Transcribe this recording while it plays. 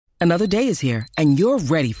Another day is here, and you're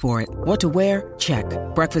ready for it. What to wear? Check.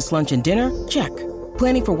 Breakfast, lunch, and dinner? Check.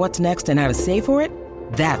 Planning for what's next and how to save for it?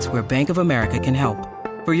 That's where Bank of America can help.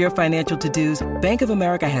 For your financial to-dos, Bank of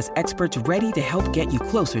America has experts ready to help get you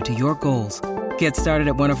closer to your goals. Get started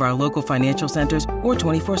at one of our local financial centers or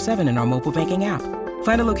 24/7 in our mobile banking app.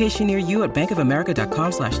 Find a location near you at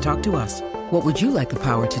bankofamerica.com/talktous. What would you like the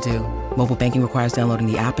power to do? Mobile banking requires downloading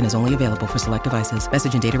the app and is only available for select devices.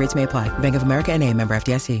 Message and data rates may apply. Bank of America N.A., member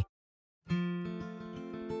FDIC.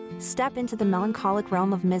 Step into the melancholic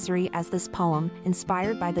realm of misery as this poem,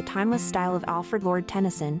 inspired by the timeless style of Alfred Lord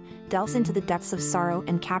Tennyson, delves into the depths of sorrow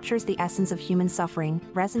and captures the essence of human suffering,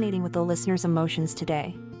 resonating with the listener's emotions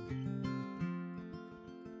today.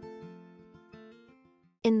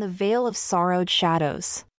 In the vale of sorrowed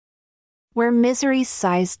shadows, where misery's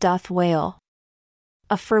sighs doth wail,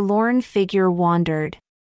 a forlorn figure wandered,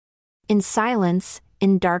 in silence,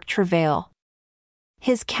 in dark travail.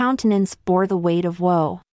 His countenance bore the weight of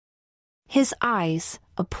woe, his eyes,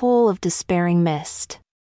 a pool of despairing mist.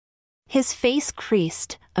 His face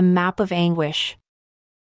creased, a map of anguish,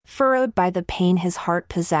 furrowed by the pain his heart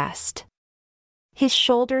possessed. His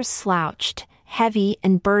shoulders slouched, heavy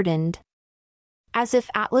and burdened, as if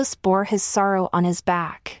Atlas bore his sorrow on his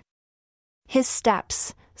back. His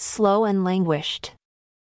steps, slow and languished,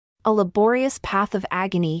 a laborious path of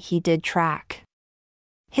agony he did track.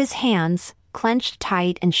 His hands, clenched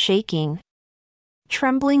tight and shaking,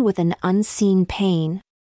 trembling with an unseen pain.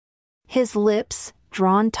 His lips,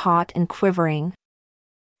 drawn taut and quivering,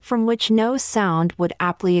 from which no sound would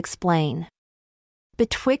aptly explain.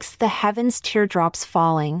 Betwixt the heavens' teardrops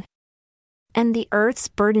falling, and the earth's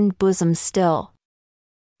burdened bosom still,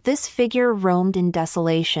 this figure roamed in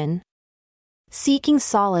desolation, seeking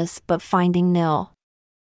solace but finding nil.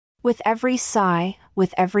 With every sigh,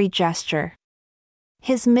 with every gesture,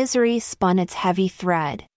 his misery spun its heavy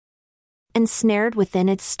thread, ensnared within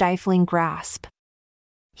its stifling grasp.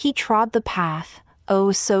 He trod the path,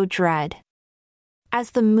 oh so dread,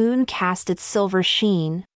 as the moon cast its silver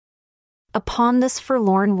sheen upon this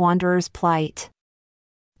forlorn wanderer's plight.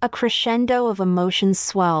 A crescendo of emotions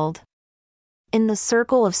swelled in the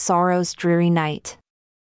circle of sorrow's dreary night,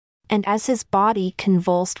 and as his body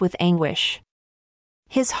convulsed with anguish,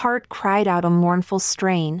 his heart cried out a mournful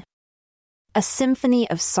strain, a symphony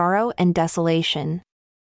of sorrow and desolation,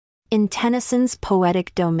 in Tennyson's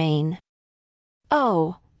poetic domain.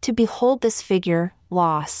 Oh, to behold this figure,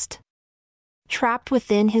 lost, trapped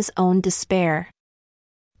within his own despair.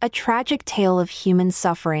 A tragic tale of human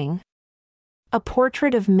suffering, a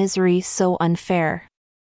portrait of misery so unfair.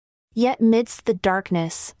 Yet midst the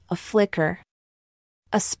darkness, a flicker,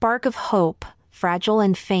 a spark of hope, fragile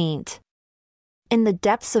and faint. In the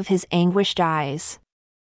depths of his anguished eyes,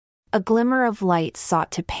 a glimmer of light sought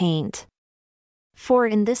to paint. For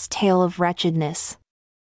in this tale of wretchedness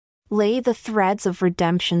lay the threads of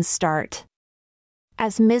redemption's start,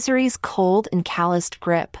 as misery's cold and calloused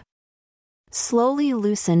grip slowly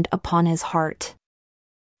loosened upon his heart.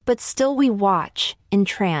 But still we watch,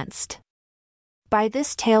 entranced, by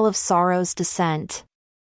this tale of sorrow's descent,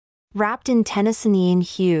 wrapped in Tennysonian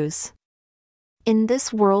hues, in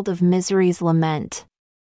this world of misery's lament.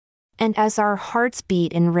 And as our hearts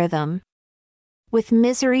beat in rhythm with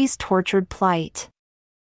misery's tortured plight,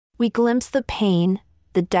 we glimpse the pain,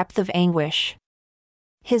 the depth of anguish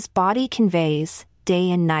his body conveys,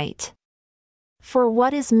 day and night. For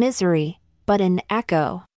what is misery but an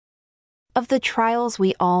echo of the trials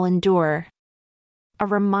we all endure, a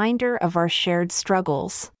reminder of our shared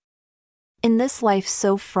struggles in this life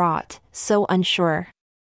so fraught, so unsure.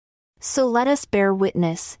 So let us bear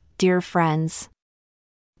witness, dear friends,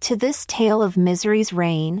 to this tale of misery's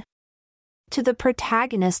reign, to the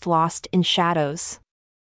protagonist lost in shadows,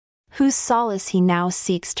 whose solace he now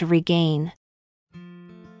seeks to regain.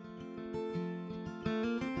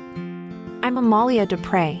 I'm Amalia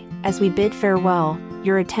Dupre. As we bid farewell,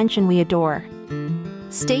 your attention we adore.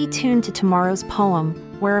 Stay tuned to tomorrow's poem,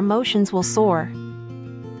 where emotions will soar.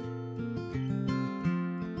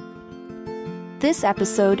 This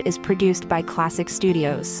episode is produced by Classic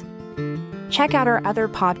Studios. Check out our other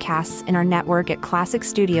podcasts in our network at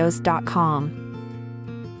classicstudios.com.